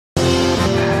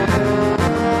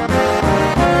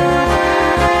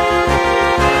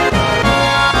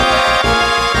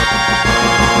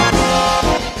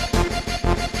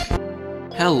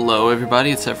Hello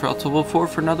everybody, it's Sephiroth4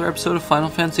 for another episode of Final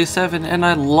Fantasy VII, and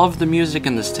I love the music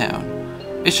in this town.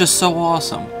 It's just so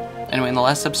awesome. Anyway, in the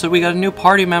last episode we got a new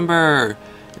party member!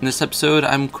 In this episode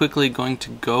I'm quickly going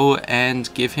to go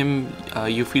and give him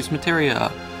Yuffie's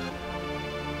materia.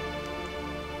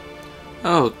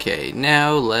 Okay,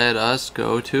 now let us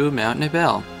go to Mount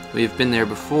Nibel. We've been there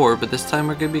before, but this time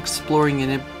we're going to be exploring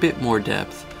in a bit more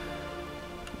depth.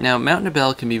 Now, Mount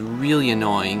Nibel can be really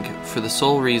annoying for the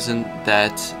sole reason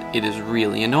that it is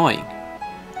really annoying.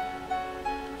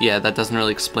 Yeah, that doesn't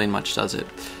really explain much, does it?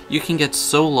 You can get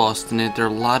so lost in it, there are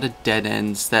a lot of dead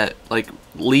ends that, like,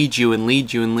 lead you and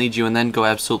lead you and lead you and then go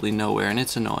absolutely nowhere, and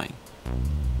it's annoying.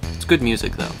 It's good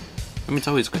music, though. I mean, it's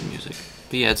always good music.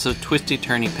 But yeah, it's a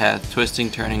twisty-turny path, twisting,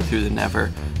 turning through the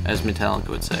never, as Metallica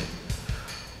would say.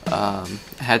 I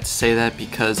had to say that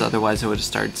because otherwise I would have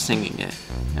started singing it.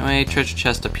 Anyway, treasure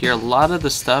chest up here. A lot of the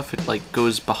stuff, it like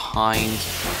goes behind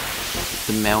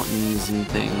the mountains and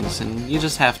things, and you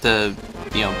just have to,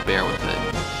 you know, bear with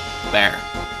it. Bear.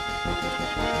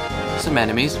 Some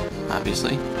enemies,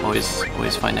 obviously.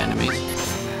 Always find enemies.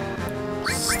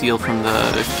 Steal from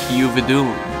the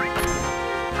Kyuvilduns.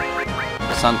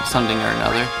 Something or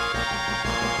another.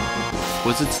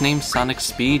 Was its name Sonic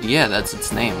Speed? Yeah, that's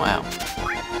its name, wow.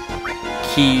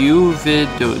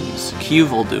 Kyuvilduns.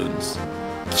 Kyuvilduns.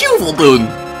 Kyuvilduns!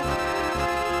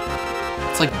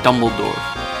 It's like Dumbledore.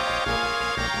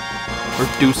 Or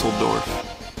Dusseldorf.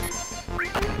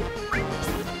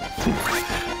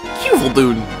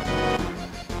 Kyuvilduns!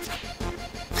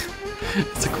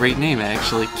 It's a great name,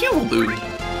 actually. Kyuvilduns!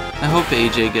 I hope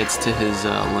AJ gets to his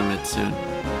limit soon.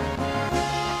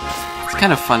 It's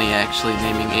kind of funny, actually,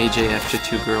 naming AJ after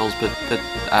two girls, but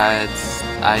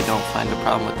I don't find a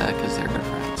problem with that because they're good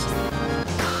friends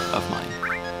of mine.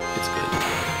 It's good.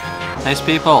 Nice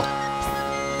people.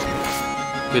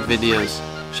 Good videos.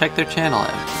 Check their channel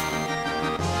out.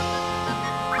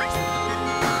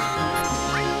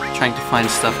 Trying to find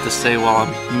stuff to say while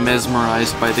I'm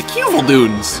mesmerized by the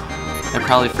Kyuvilduns. I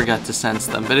probably forgot to sense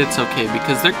them, but it's okay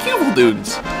because they're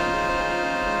Kyuvilduns.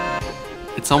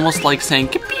 It's almost like saying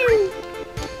 "Kapew,"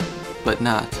 but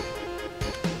not.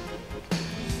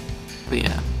 But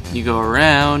yeah, you go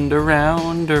around,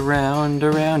 around, around,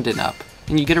 around, and up.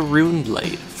 And you get a rune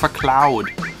blade for Cloud.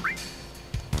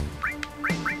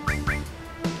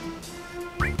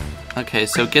 Okay,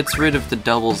 so it gets rid of the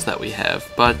doubles that we have,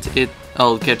 but it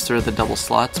gets rid of the double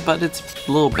slots, but it's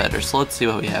a little better. So let's see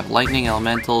what we have. Lightning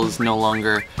Elemental is no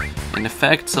longer in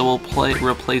effect, so we'll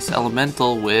replace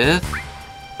Elemental with...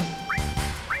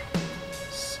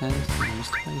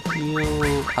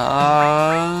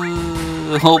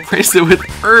 I'll replace it with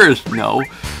Earth. No.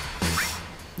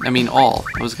 I mean all.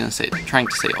 I was gonna say, trying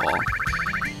to say all.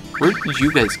 Where did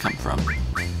you guys come from?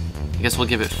 I guess we'll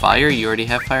give it fire. You already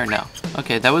have fire? No.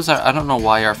 Okay, that was our, I don't know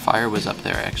why our fire was up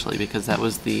there actually, because that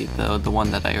was the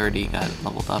one that I already got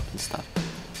leveled up and stuff.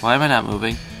 Why am I not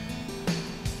moving?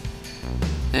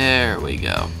 There we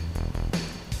go.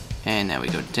 And now we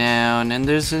go down, and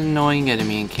there's an annoying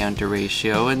enemy encounter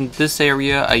ratio. In this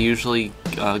area, I usually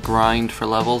grind for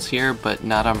levels here, but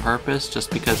not on purpose, just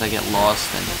because I get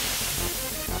lost, and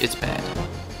it's bad.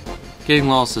 Getting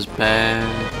lost is bad.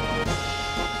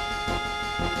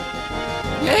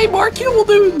 Yay, more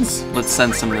Kyuvilduns! Let's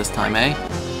sense them this time, eh?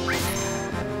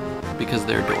 Because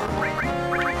they're adorable.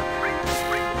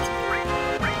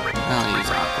 I'll use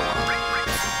Aqua.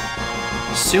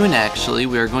 Soon, actually,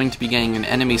 we are going to be getting an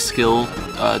enemy skill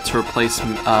to replace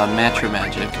Matra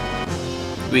Magic.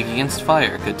 Weak against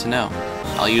fire, good to know.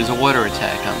 I'll use a water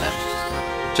attack on them.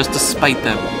 Just to spite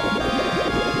them.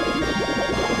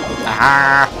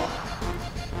 Ah!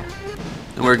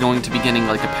 And we're going to be getting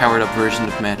like a powered up version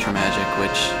of Matra Magic,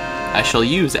 which I shall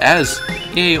use as...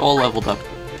 Yay, all leveled up.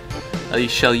 I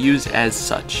shall use as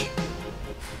such.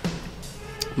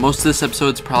 Most of this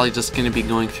episode is probably just going to be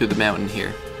going through the mountain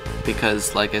here.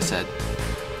 Because, like I said,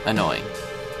 annoying.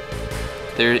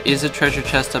 There is a treasure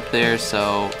chest up there,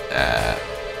 so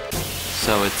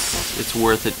it's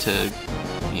worth it to,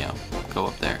 you know, go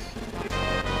up there.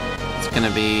 It's gonna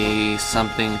be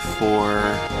something for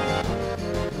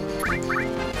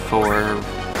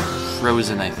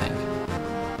Frozen, I think.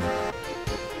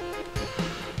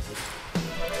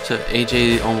 So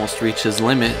AJ almost reached his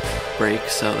limit break,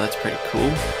 so that's pretty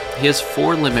cool. He has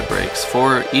 4 limit breaks.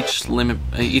 For each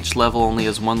level only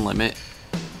has 1 limit.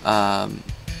 And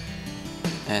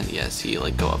yes, you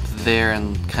like go up there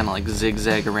and kind of like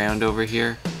zigzag around over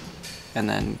here, and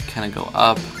then kind of go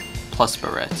up plus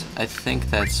barrette. I think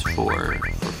that's for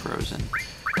Frozen.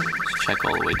 Let's check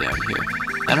all the way down here.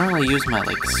 I don't really use my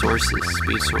like sources,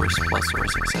 speed source, plus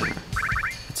source, etc.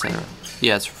 etc.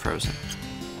 Yeah, it's for Frozen.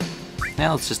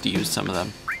 Now let's just use some of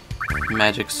them.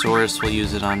 Magic Source, we'll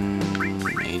use it on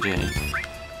AJ.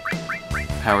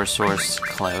 Power Source,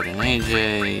 Cloud and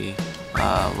AJ.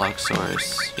 Luck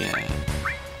Source, yeah.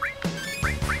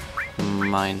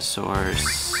 Mind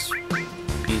Source,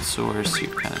 Speed Source,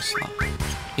 you're kind of slow.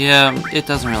 Yeah, it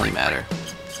doesn't really matter.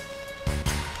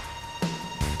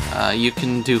 You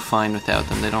can do fine without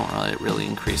them. They don't really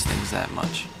increase things that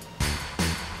much.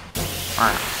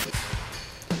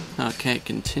 Okay,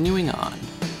 continuing on.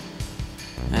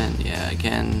 And yeah,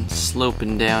 again,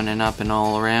 sloping down and up and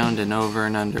all around and over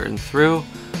and under and through.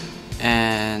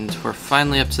 And we're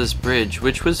finally up to this bridge,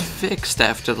 which was fixed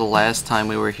after the last time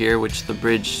we were here, which the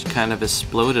bridge kind of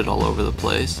exploded all over the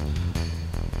place.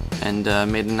 And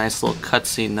made a nice little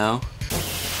cutscene though.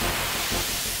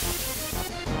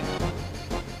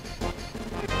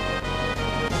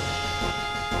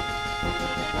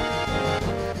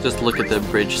 Just look at the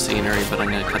bridge scenery, but I'm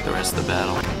going to cut the rest of the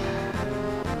battle.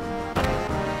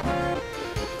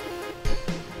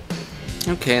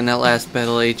 Okay, in that last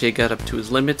battle, AJ got up to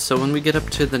his limit, so when we get up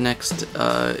to the next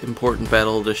important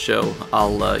battle to show,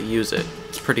 I'll use it.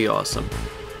 It's pretty awesome.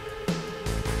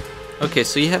 Okay,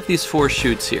 so you have these 4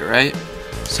 chutes here, right?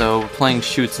 So we're playing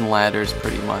chutes and ladders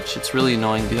pretty much. It's really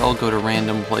annoying. They all go to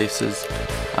random places.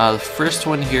 The first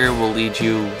one here will lead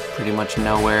you pretty much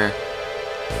nowhere.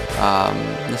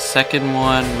 The second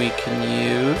one we can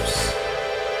use...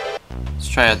 Let's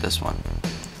try out this one. I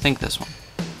think this one.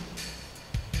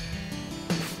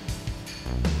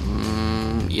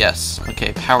 Yes.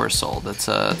 Okay, Power Soul. That's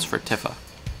for Tifa.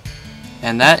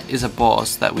 And that is a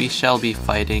boss that we shall be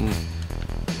fighting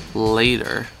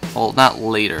later. Well, not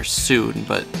later, soon,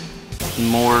 but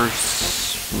more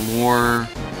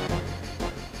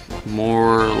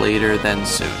later than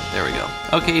soon. There we go.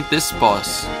 Okay, this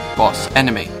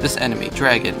enemy,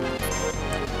 dragon.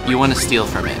 You want to steal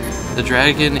from it. The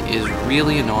dragon is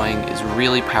really annoying, is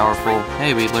really powerful.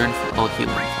 Hey, we learned from, oh, he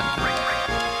learned from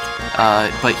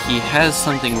but he has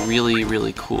something really,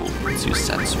 really cool. Let's use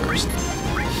Sense first.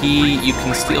 You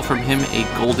can steal from him a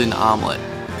golden omelet.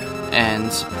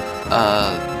 And,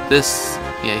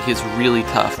 he's really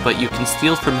tough, but you can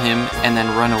steal from him and then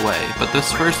run away. But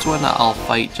this first one I'll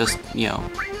fight just,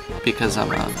 because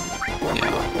I'm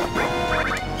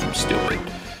I'm stupid.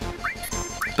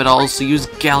 But I'll also use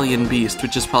Galleon Beast,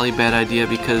 which is probably a bad idea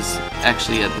because,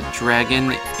 actually, yeah, the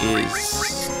dragon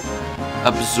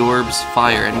absorbs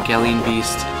fire, and Galleon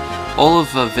Beast, all of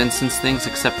Vincent's things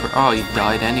except for, oh, he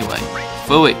died anyway.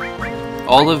 Phooey!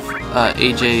 All of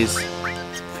AJ's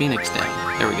Phoenix down.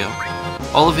 There we go.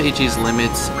 All of AJ's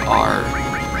limits are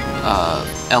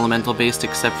elemental based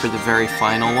except for the very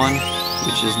final one,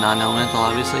 which is non-elemental,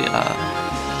 obviously.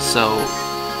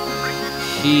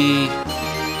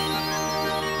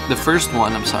 The first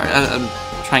one, I'm sorry, I'm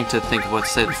trying to think of what to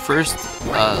say. The first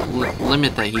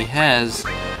limit that he has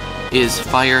is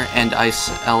fire and ice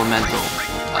elemental.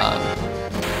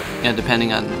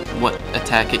 Depending on what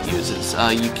attack it uses.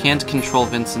 You can't control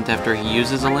Vincent after he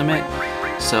uses a limit,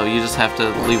 so you just have to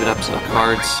leave it up to the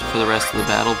cards for the rest of the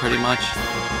battle, pretty much.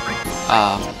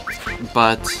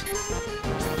 But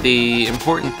the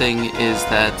important thing is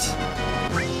that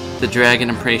the dragon,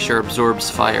 I'm pretty sure,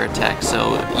 absorbs fire attacks,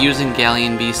 so using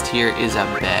Galleon Beast here is a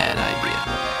bad idea.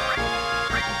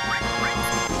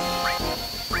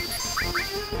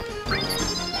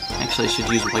 Actually, I should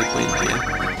use White Wind here.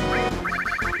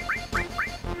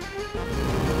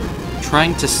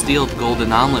 Trying to steal the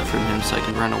golden omelet from him so I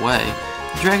can run away.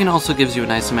 The dragon also gives you a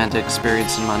nice amount of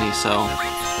experience and money, so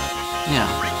yeah.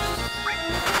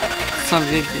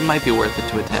 It might be worth it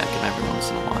to attack him every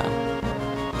once in a while.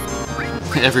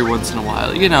 Every once in a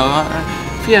while, if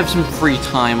you have some free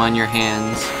time on your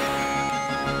hands.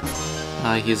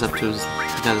 He's up to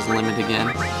he got his limit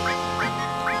again.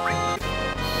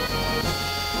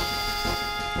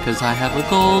 Because I have a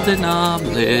golden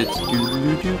omelet.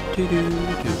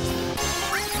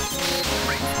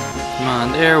 Come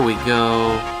on, there we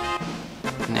go.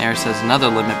 And Air says another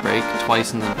limit break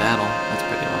twice in the battle. That's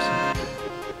pretty awesome.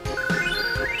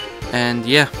 And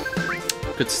yeah,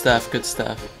 good stuff, good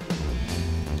stuff.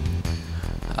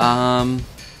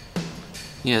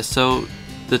 Yeah, so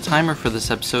the timer for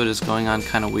this episode is going on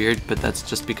kind of weird, but that's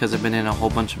just because I've been in a whole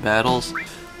bunch of battles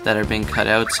that are being cut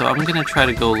out, so I'm gonna try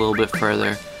to go a little bit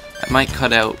further. I might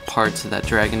cut out parts of that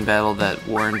dragon battle that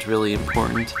weren't really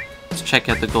important. Let's check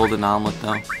out the golden omelet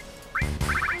though.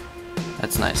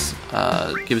 That's nice.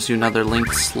 Gives you another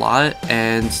linked slot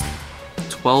and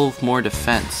 12 more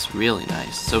defense. Really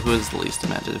nice. So who has the least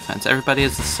amount of defense? Everybody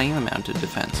has the same amount of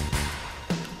defense.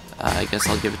 I guess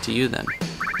I'll give it to you then.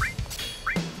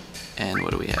 And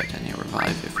what do we have down here?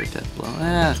 Revive if for death blow.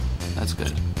 That's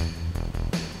good.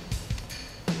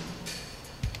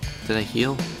 Did I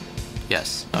heal?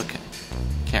 Yes. Okay.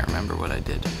 Can't remember what I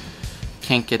did.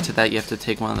 Can't get to that. You have to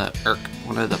take one of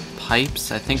the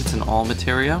pipes. I think it's an all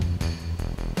materia.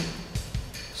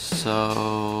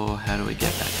 So how do we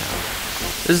get back out?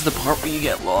 This is the part where you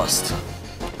get lost.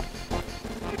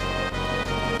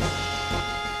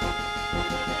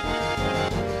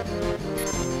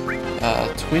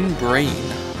 Twin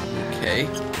Brain. Okay.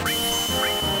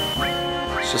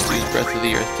 Let's just use Breath of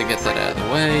the Earth to get that out of the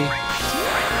way.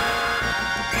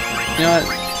 You know what?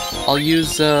 I'll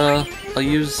use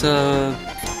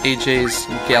AJ's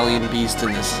Galleon Beast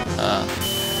in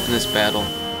this battle.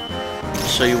 I'll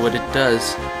show you what it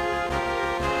does.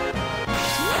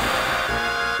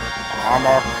 I'm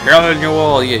killing you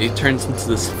all! Yeah, he turns into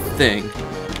this thing.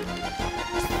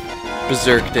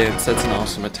 Berserk Dance, that's an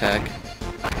awesome attack.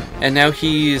 And now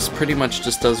he's pretty much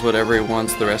just does whatever he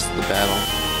wants the rest of the battle.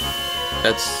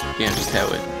 That's, you know, just how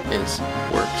it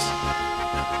works.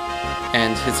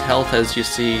 And his health, as you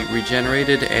see,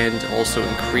 regenerated and also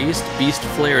increased. Beast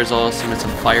Flare is awesome, it's a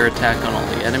fire attack on all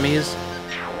the enemies.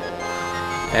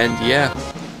 And yeah,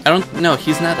 no,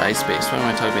 he's not ice-based, what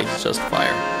am I talking about? He's just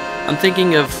fire. I'm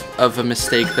thinking of a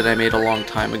mistake that I made a long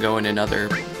time ago in another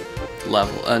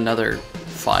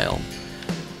file.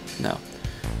 No.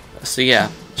 So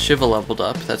yeah. Shiva leveled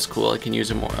up, that's cool, I can use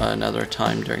him another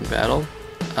time during battle.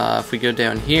 If we go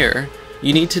down here,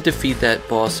 you need to defeat that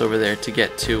boss over there to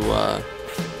get to,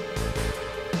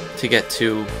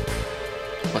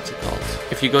 what's it called?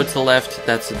 If you go to the left,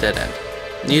 that's a dead end.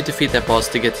 You need to defeat that boss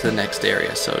to get to the next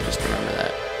area, so just remember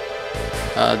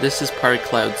that. This is part of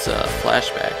Cloud's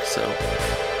flashback, so,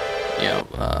 you know,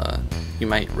 you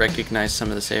might recognize some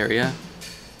of this area.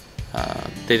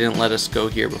 They didn't let us go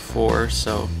here before,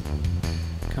 so...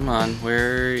 Come on,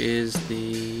 where is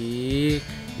the...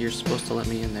 You're supposed to let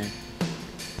me in there.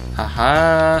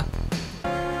 Haha!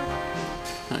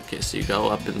 Okay, so you go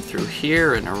up and through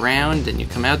here and around, and you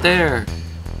come out there.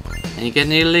 And you get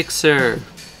an elixir.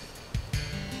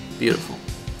 Beautiful.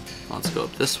 Let's go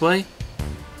up this way.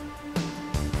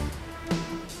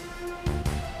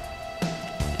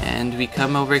 And we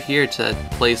come over here to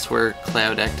that place where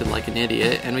Cloud acted like an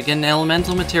idiot, and we get an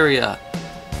elemental materia.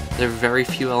 There are very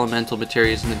few elemental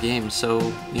materials in the game, so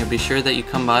you know, be sure that you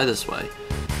come by this way.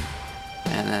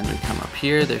 And then we come up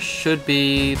here, there should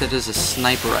be... that is a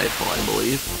sniper rifle, I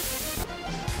believe.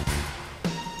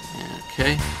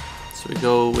 Okay, so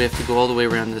we have to go all the way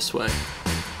around this way.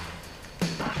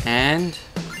 And...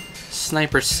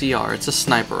 Sniper CR, it's a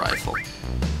sniper rifle.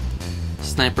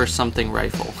 Sniper something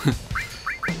rifle.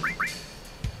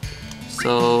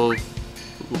 So...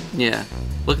 yeah,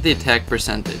 look at the attack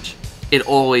percentage. It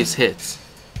always hits.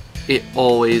 It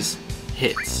always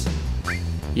hits.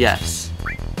 Yes.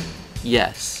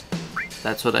 Yes.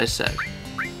 That's what I said.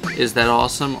 Is that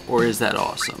awesome or is that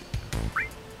awesome?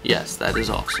 Yes, that is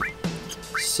awesome.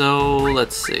 So,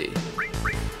 let's see.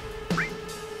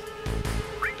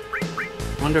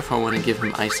 I wonder if I want to give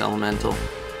him Ice Elemental.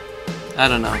 I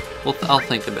don't know. I'll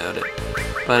think about it.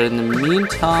 But in the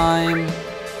meantime,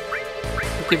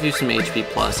 I'll give you some HP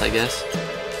plus, I guess.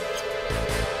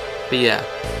 But yeah,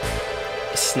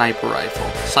 a sniper rifle.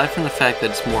 Aside from the fact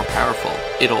that it's more powerful,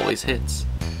 it always hits.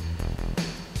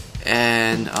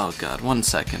 And, oh god, 1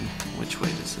 second. Which way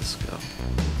does this go?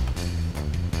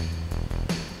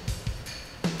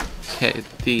 Okay,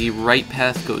 the right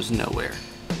path goes nowhere.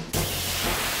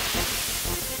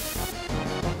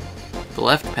 The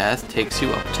left path takes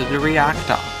you up to the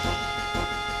reactor.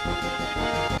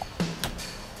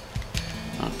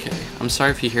 Okay, I'm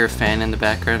sorry if you hear a fan in the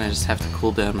background, I just have to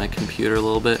cool down my computer a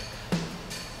little bit.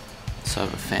 So I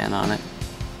have a fan on it.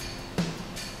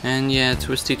 And yeah,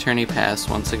 twisty turny paths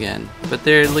once again. But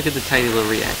there, look at the tiny little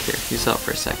reactor. You saw it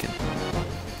for a second.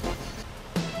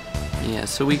 Yeah,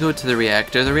 so we go to the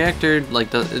reactor. The reactor,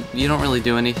 like, you don't really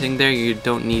do anything there. You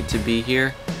don't need to be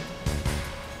here.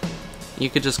 You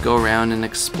could just go around and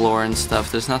explore and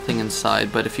stuff. There's nothing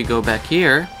inside, but if you go back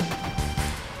here,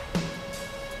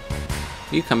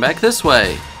 you come back this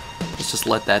way. Let's just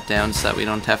let that down so that we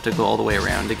don't have to go all the way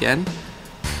around again.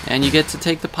 And you get to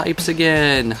take the pipes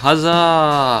again.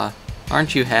 Huzzah!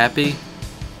 Aren't you happy?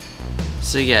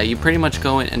 So yeah, you pretty much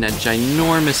go in a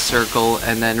ginormous circle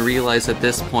and then realize at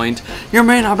this point, you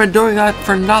mean I've been doing that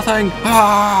for nothing?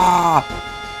 Ah!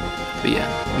 But yeah,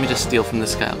 let me just steal from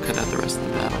this guy. I'll cut out the rest of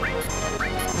the battle.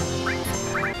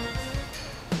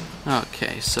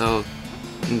 Okay, so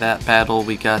in that battle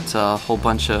we got a whole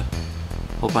bunch of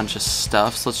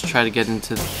stuff. So let's try to get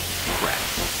into crap.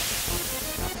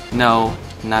 No,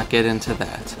 not get into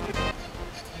that.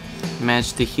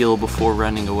 Managed to heal before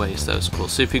running away, so that was cool.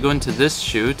 So if you go into this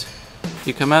chute,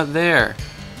 you come out there.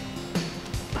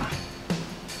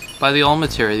 by the all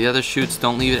materia. The other chutes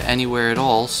don't leave it anywhere at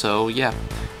all, so yeah.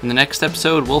 In the next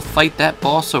episode, we'll fight that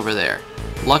boss over there.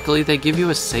 Luckily, they give you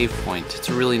a save point. It's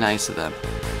really nice of them.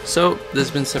 So, this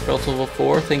has been Sephiroth Level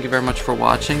 4. Thank you very much for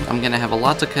watching. I'm going to have a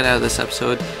lot to cut out of this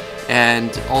episode.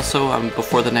 And also,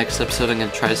 before the next episode, I'm going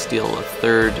to try to steal a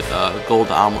third gold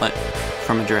omelet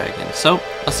from a dragon. So,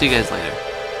 I'll see you guys later.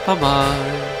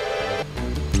 Bye-bye.